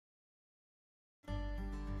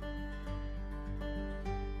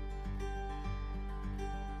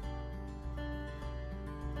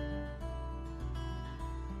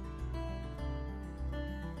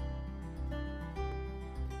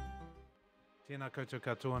Tēnā koutou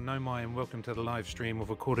katoa, nau mai, and welcome to the live stream of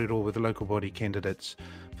a kōrero with the local body candidates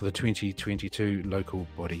for the 2022 local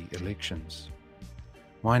body elections.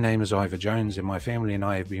 My name is Ivor Jones, and my family and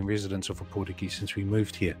I have been residents of Ōpōtiki since we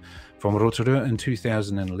moved here from Rotorua in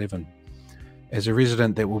 2011. As a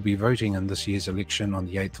resident that will be voting in this year's election on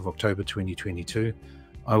the 8th of October 2022,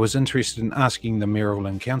 I was interested in asking the mayoral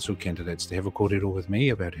and council candidates to have a kōrero with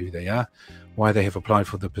me about who they are, why they have applied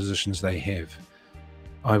for the positions they have.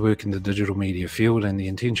 I work in the digital media field, and the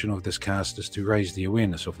intention of this cast is to raise the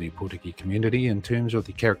awareness of the Ōpōtiki community in terms of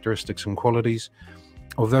the characteristics and qualities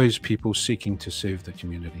of those people seeking to serve the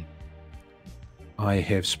community. I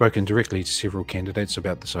have spoken directly to several candidates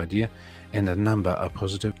about this idea, and a number are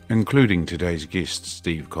positive, including today's guest,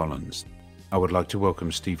 Steve Collins. I would like to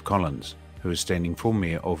welcome Steve Collins, who is standing for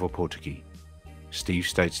Mayor of Ōpōtiki. Steve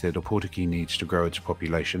states that Ōpōtiki needs to grow its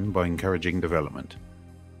population by encouraging development.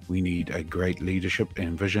 We need a great leadership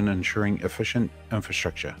and vision ensuring efficient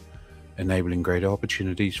infrastructure, enabling greater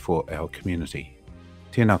opportunities for our community.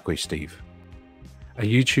 Tēnā koe, Steve. A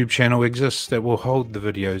YouTube channel exists that will hold the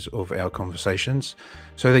videos of our conversations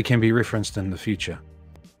so they can be referenced in the future.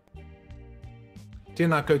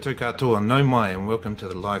 Tēnā koutou katoa, nau mai, and welcome to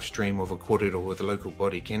the live stream of a kōrero with the local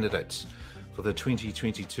body candidates for the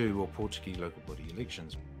 2022 Ōpōtiki Local Body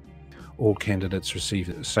Elections. All candidates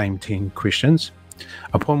receive the same 10 questions,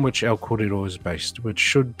 upon which our kōrero is based, which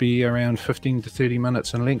should be around 15 to 30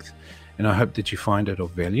 minutes in length, and I hope that you find it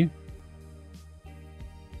of value.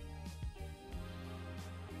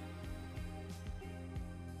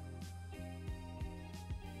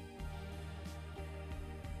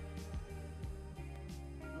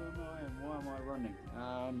 Who am I and why am I running?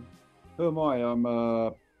 Who am I? I'm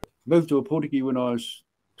moved to Ōpōtiki when I was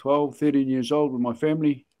 12, 13 years old with my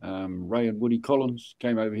family. Ray and Woody Collins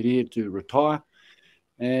came over here to retire,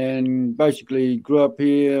 and basically grew up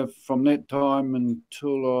here from that time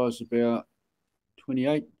until I was about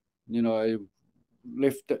 28. Then I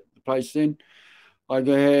left the place then. I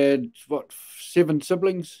had, 7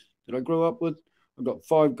 siblings that I grew up with. I've got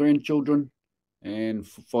 5 grandchildren and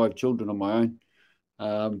 5 children of my own.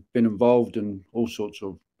 Been involved in all sorts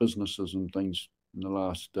of businesses and things in the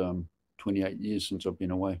last 28 years since I've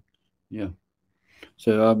been away. Yeah.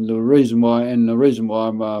 So the reason why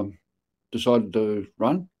I'm decided to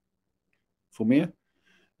run for mayor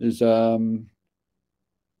is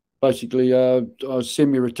basically I was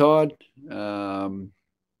semi-retired, and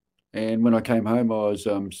when I came home I was,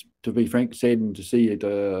 to be frank, saddened to see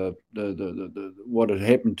what had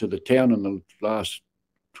happened to the town in the last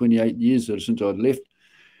 28 years since I'd left,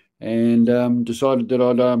 and decided that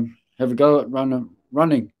I'd have a go at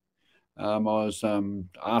running. I was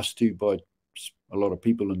asked to by a lot of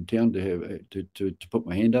people in town to put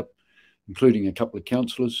my hand up, including a couple of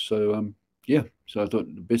councillors. So yeah, so I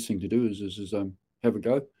thought the best thing to do is have a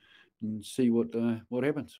go and see what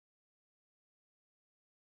happens.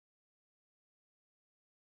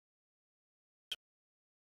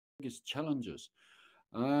 Biggest challenges.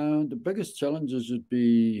 The biggest challenges would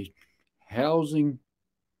be housing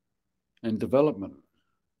and development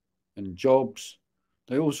and jobs.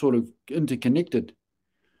 They all sort of interconnected,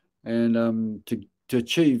 and to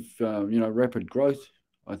achieve rapid growth,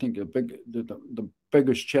 I think the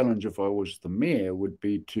biggest challenge if I was the mayor would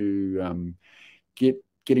be to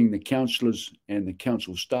getting the councillors and the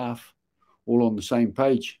council staff all on the same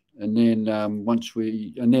page, and then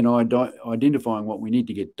identifying what we need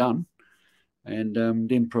to get done, and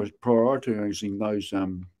then prioritising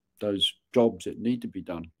those jobs that need to be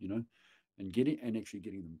done, and actually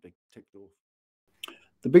getting them ticked off.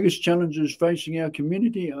 The biggest challenges facing our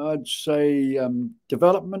community, I'd say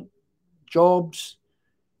development, jobs,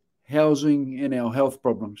 housing, and our health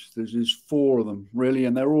problems. There's 4 of them really,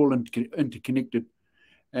 and they're all interconnected.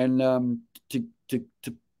 And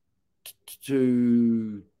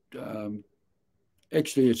to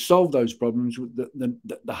actually solve those problems,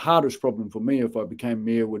 the hardest problem for me if I became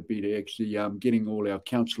mayor would be to actually getting all our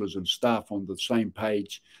councillors and staff on the same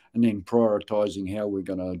page, and then prioritising how we're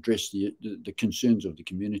going to address the concerns of the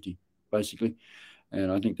community, basically.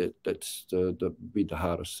 And I think that's the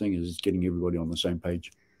hardest thing, is getting everybody on the same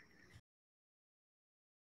page.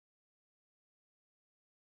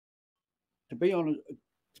 To be honest,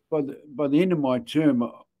 by the end of my term,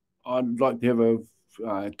 I'd like to have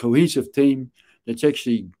a cohesive team that's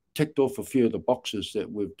actually ticked off a few of the boxes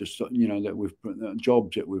that we've just,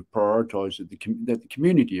 jobs that we've prioritised that the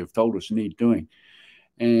community have told us need doing,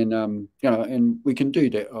 and and we can do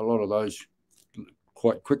that, a lot of those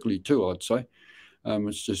quite quickly too, I'd say.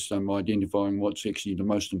 It's just identifying what's actually the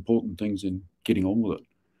most important things and getting on with it.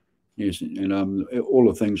 Yes, and all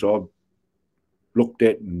the things I've looked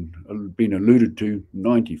at and been alluded to,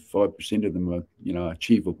 95% of them are,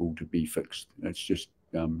 achievable to be fixed. It's just,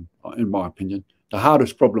 in my opinion, the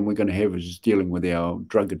hardest problem we're going to have is dealing with our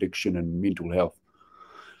drug addiction and mental health.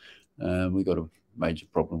 We've got a major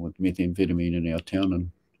problem with methamphetamine in our town,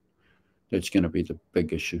 and that's going to be the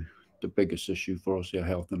big issue, the biggest issue for us, our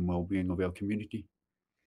health and well-being of our community.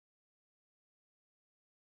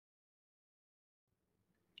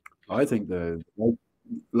 I think the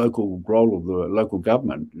local role of the local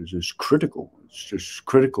government is just critical. It's just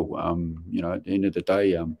critical. At the end of the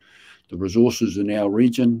day, the resources in our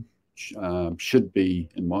region should be,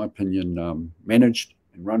 in my opinion, managed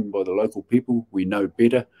and run by the local people. We know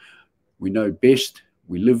better. We know best.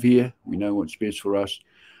 We live here. We know what's best for us.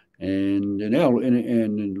 And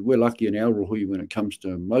we're lucky in our rohi when it comes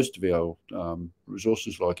to most of our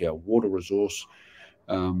resources, like our water resource.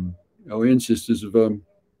 Our ancestors have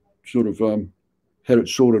had it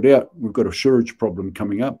sorted out. We've got a sewage problem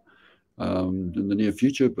coming up in the near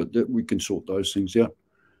future, but we can sort those things out.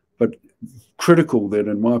 But critical that,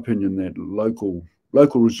 in my opinion, that local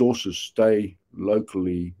resources stay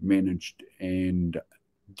locally managed and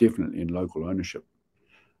definitely in local ownership.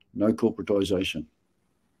 No corporatisation.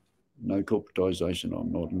 No corporatisation.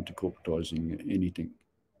 I'm not into corporatising anything.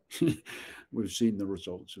 We've seen the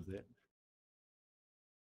results of that.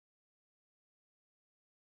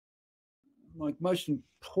 My most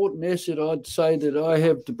important asset, I'd say, that I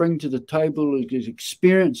have to bring to the table is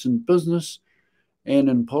experience in business and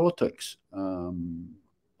in politics. I'm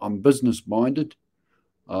business minded.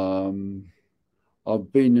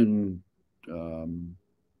 I've been in,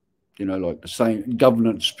 like the same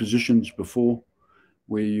governance positions before,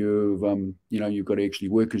 where you've got to actually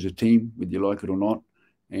work as a team, whether you like it or not.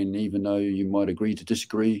 And even though you might agree to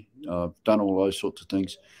disagree, I've done all those sorts of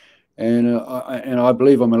things. And I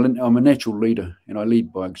believe I'm a natural leader, and I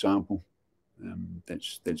lead by example.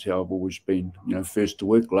 That's how I've always been. First to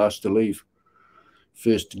work, last to leave.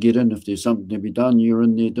 First to get in. If there's something to be done, you're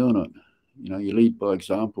in there doing it. You lead by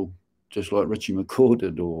example, just like Richie McCaw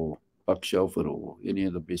did, or Buck Shelford, or any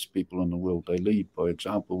of the best people in the world. They lead by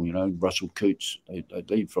example. Russell Coots, they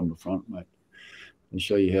lead from the front, mate. They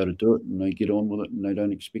show you how to do it, and they get on with it, and they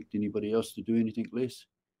don't expect anybody else to do anything less.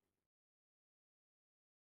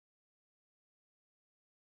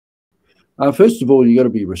 First of all, you got to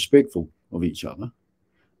be respectful of each other.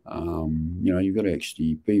 You've got to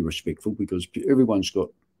actually be respectful, because everyone's got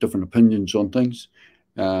different opinions on things.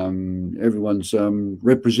 Everyone's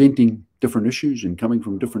representing different issues and coming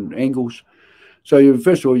from different angles. So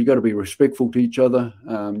first of all, you've got to be respectful to each other.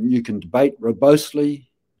 You can debate robustly.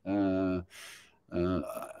 I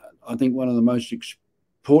think one of the most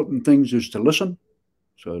important things is to listen.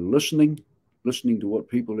 So listening to what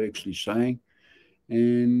people are actually saying.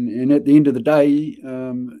 And at the end of the day,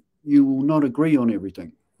 you will not agree on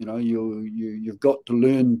everything. You've got to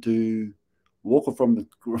learn to walk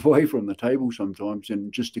away from the table sometimes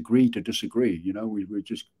and just agree to disagree. We're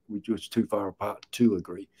just too far apart to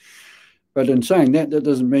agree. But in saying that, that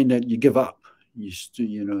doesn't mean that you give up. In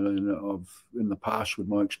the past, with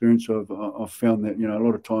my experience, I've found that a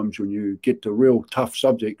lot of times when you get to real tough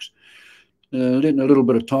subjects, letting a little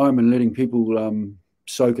bit of time and letting people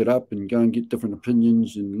soak it up and go and get different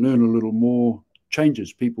opinions and learn a little more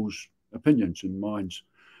changes people's opinions and minds.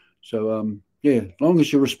 So as long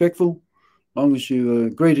as you're respectful, as long as you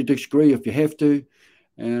agree to disagree if you have to,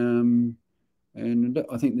 and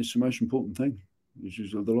I think that's the most important thing. This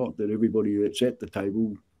is the lot that everybody that's at the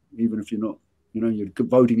table, even if you're not, you're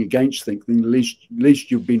voting against things, at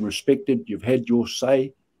least you've been respected, you've had your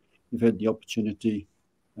say, you've had the opportunity,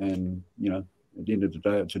 and at the end of the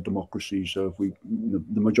day, it's a democracy. So if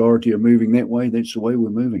the majority are moving that way, that's the way we're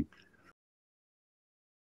moving.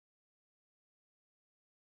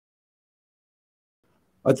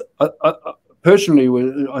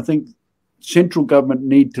 Personally, I think central government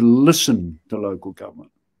need to listen to local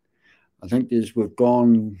government. I think we've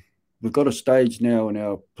got a stage now in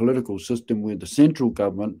our political system where the central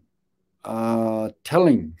government are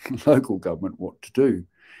telling local government what to do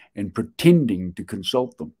and pretending to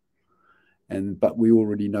consult them. But we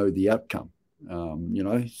already know the outcome,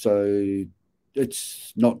 so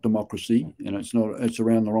it's not democracy, and it's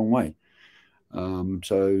around the wrong way.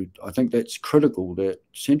 So I think that's critical, that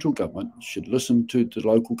central government should listen to the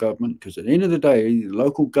local government, because at the end of the day, the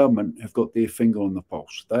local government have got their finger on the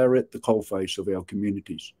pulse. They are at the coalface of our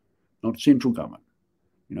communities, not central government.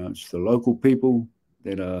 It's the local people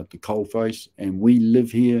that are the coalface, and we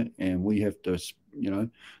live here, and we have to,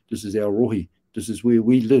 this is our rohi. This is where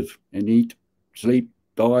we live and eat, sleep,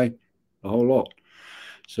 die, the whole lot.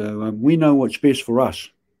 So we know what's best for us.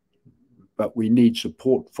 but we need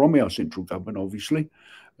support from our central government, obviously,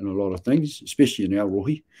 in a lot of things, especially in our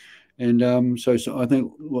rohi. And so I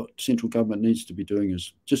think what central government needs to be doing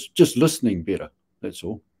is just listening better. That's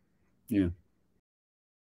all. Yeah.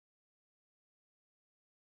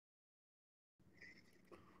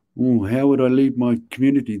 Ooh, how would I lead my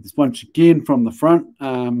community? Once again, from the front.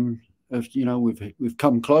 If you know, we've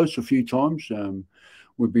come close a few times.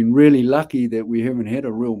 We've been really lucky that we haven't had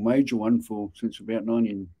a real major one since about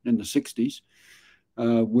in the 60s,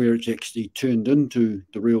 where it's actually turned into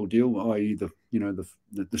the real deal, i.e. the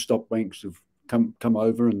stop banks have come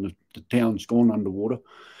over and the town's gone underwater.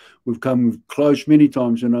 We've come close many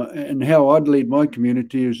times, and how I'd lead my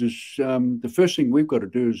community is the first thing we've got to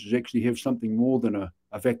do is actually have something more than a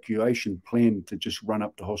evacuation plan to just run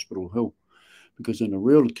up to Hospital Hill, because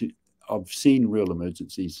I've seen real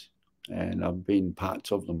emergencies and I've been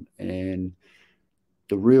parts of them, and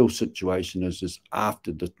the real situation is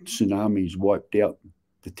after the tsunamis wiped out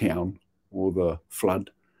the town or the flood,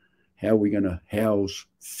 how are we going to house,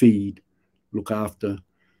 feed, look after,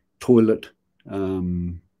 toilet,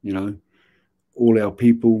 all our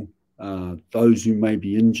people, those who may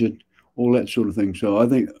be injured, all that sort of thing. So I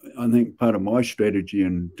think part of my strategy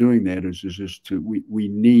in doing that is we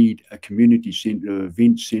need a community centre,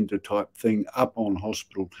 event centre type thing up on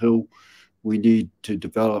Hospital Hill. We need to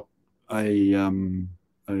develop a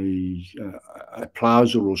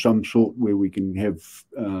plaza or some sort where we can have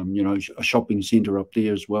a shopping centre up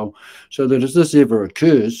there as well, so that if this ever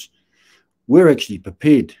occurs, we're actually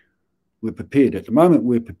prepared. We're prepared. At the moment,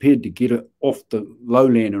 we're prepared to get it off the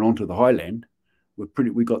lowland and onto the highland.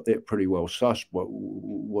 We got that pretty well sussed.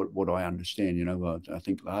 What I understand, I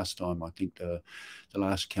think last time, the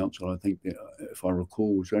last council, I think that, if I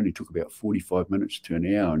recall, it only took about 45 minutes to an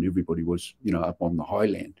hour, and everybody was, up on the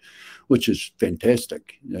highland, which is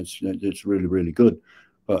fantastic. That's really, really good.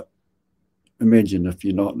 But imagine if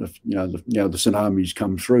the tsunamis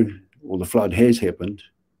come through or the flood has happened.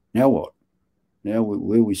 Now what? Now,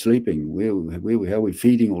 where are we sleeping? How are we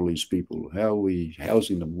feeding all these people? How are we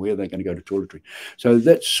housing them? Where are they going to go to toiletry? So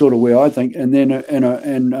that's sort of where I think. And then,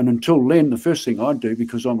 and until then, the first thing I'd do,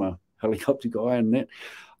 because I'm a helicopter guy and that,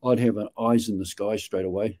 I'd have an eyes in the sky straight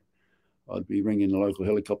away. I'd be ringing the local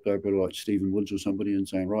helicopter operator like Stephen Woods or somebody and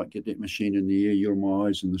saying, right, get that machine in the air. You're my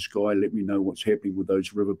eyes in the sky. Let me know what's happening with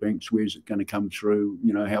those riverbanks. Where's it going to come through?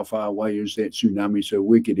 How far away is that tsunami? So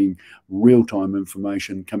we're getting real-time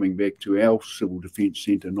information coming back to our Civil Defence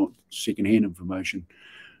Centre, not second-hand information.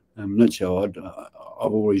 That's how I've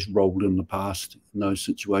always rolled in the past in those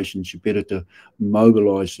situations. You're better to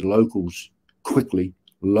mobilise the locals quickly,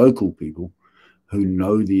 local people, who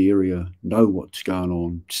know the area, know what's going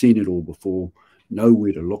on, seen it all before, know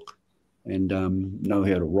where to look, and know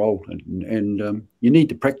how to roll. And you need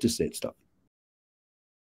to practice that stuff.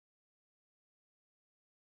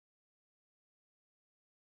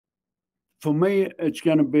 For me, it's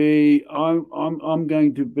going to be, I'm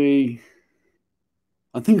going to be,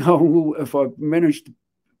 I think I will, if I manage to,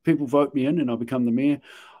 people vote me in and I become the mayor,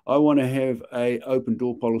 I want to have an open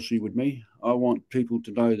door policy with me. I want people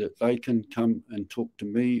to know that they can come and talk to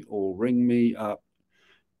me or ring me up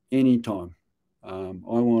anytime. I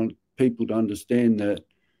want people to understand that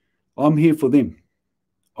I'm here for them.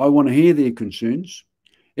 I want to hear their concerns,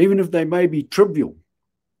 even if they may be trivial.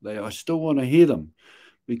 I still want to hear them,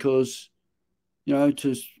 because,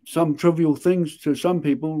 to some trivial things to some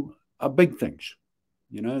people are big things.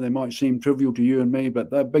 They might seem trivial to you and me, but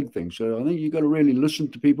they're big things. So I think you've got to really listen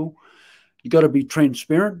to people. You've got to be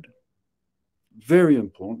transparent, very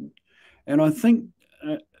important. And I think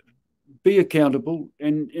be accountable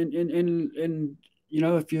and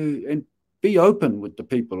be open with the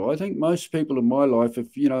people. I think most people in my life,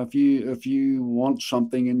 if you want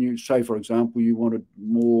something and you say, for example, you wanted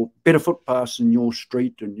better footpaths in your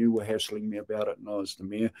street and you were hassling me about it and I was the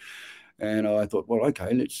mayor. And I thought, well,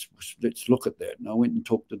 okay, let's look at that. And I went and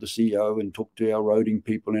talked to the CEO and talked to our roading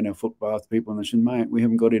people and our footpath people, and they said, mate, we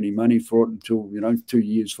haven't got any money for it until 2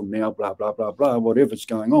 years from now, blah, blah, blah, blah, whatever's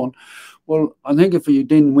going on. Well, I think if you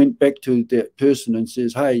then went back to that person and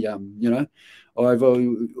says, hey,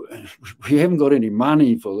 we haven't got any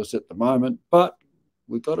money for this at the moment, but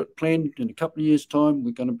we've got it planned in a couple of years' time.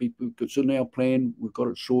 It's in our plan. We've got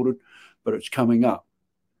it sorted, but it's coming up.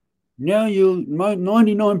 Now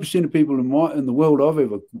 99% of people in the world I've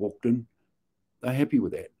ever walked in, they're happy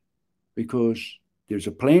with that, because there's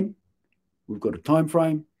a plan, we've got a time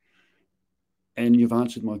frame, and you've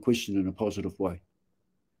answered my question in a positive way.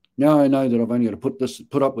 Now I know that I've only got to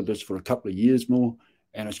put up with this for a couple of years more,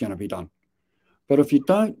 and it's going to be done. But if you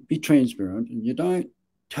don't be transparent and you don't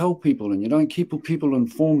tell people and you don't keep people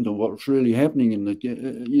informed of what's really happening in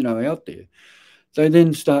the, out there, they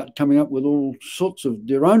then start coming up with all sorts of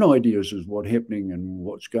their own ideas of what's happening and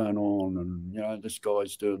what's going on. And, this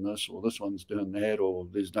guy's doing this or this one's doing that, or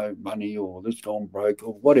there's no money or this gone broke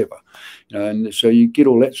or whatever. And so you get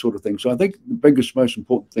all that sort of thing. So I think the biggest, most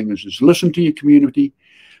important thing is listen to your community,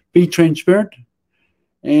 be transparent,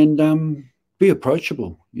 and be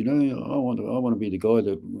approachable. I want to be the guy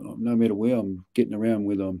that no matter where I'm getting around,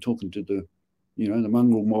 whether I'm talking to the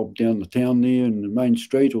mongrel mob down the town there in the main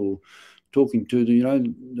street or talking to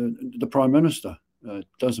the Prime Minister, it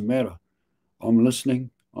doesn't matter. I'm listening.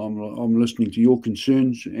 I'm listening to your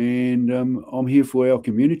concerns, and I'm here for our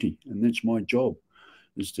community, and that's my job,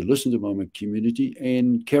 is to listen to my community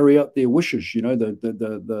and carry out their wishes.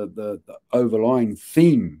 The overlying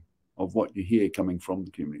theme of what you hear coming from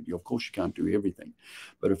the community. Of course, you can't do everything,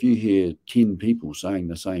 but if you hear 10 people saying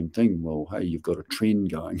the same thing, well, hey, you've got a trend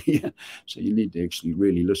going here. So you need to actually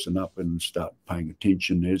really listen up and start paying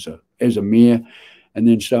attention as a mayor, and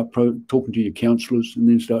then start talking to your councillors, and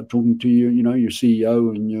then start talking to your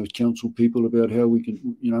CEO and your council people about how we can,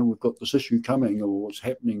 we've got this issue coming or what's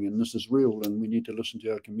happening, and this is real, and we need to listen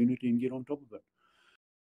to our community and get on top of it.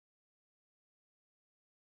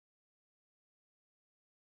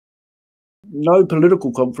 No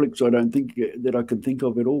political conflicts, I don't think, that I can think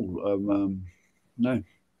of at all. No.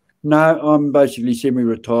 I'm basically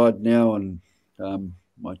semi-retired now, and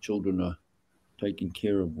my children are taking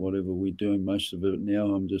care of whatever we're doing, most of it now.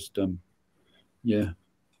 I'm just,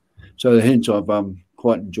 So hence I'm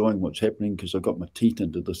quite enjoying what's happening, because I got my teeth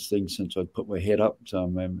into this thing since I put my head up. So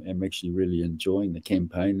I'm actually really enjoying the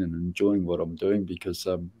campaign and enjoying what I'm doing, because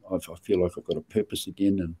I feel like I've got a purpose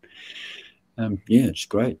again. And it's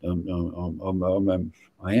great. I'm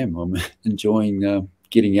enjoying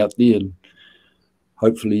getting out there, and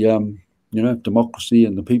hopefully, democracy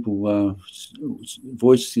and the people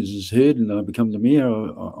voices is heard, and I become the mayor.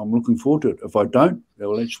 I'm looking forward to it. If I don't,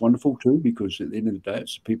 well, that's wonderful too, because at the end of the day,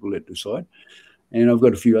 it's the people that decide. And I've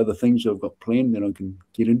got a few other things I've got planned that I can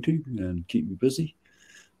get into and keep me busy.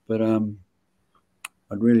 But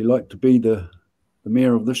I'd really like to be the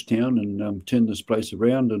mayor of this town and turn this place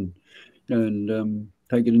around and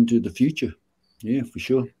take it into the future. Yeah, for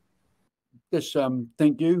sure. Yes,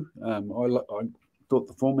 thank you. I thought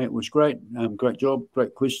the format was great. Great job,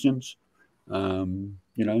 great questions. At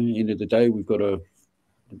the end of the day, we've got to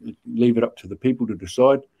leave it up to the people to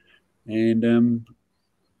decide. And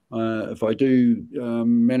if I do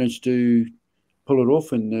manage to pull it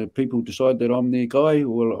off and the people decide that I'm their guy,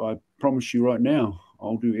 well, I promise you right now,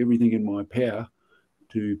 I'll do everything in my power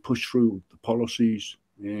to push through the policies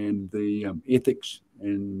and the ethics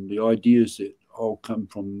and the ideas that all come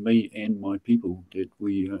from me and my people that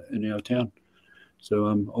we in our town. So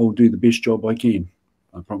I'll do the best job I can.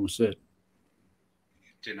 I promise that.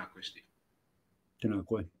 Tēnā koe. Tēnā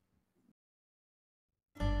koe.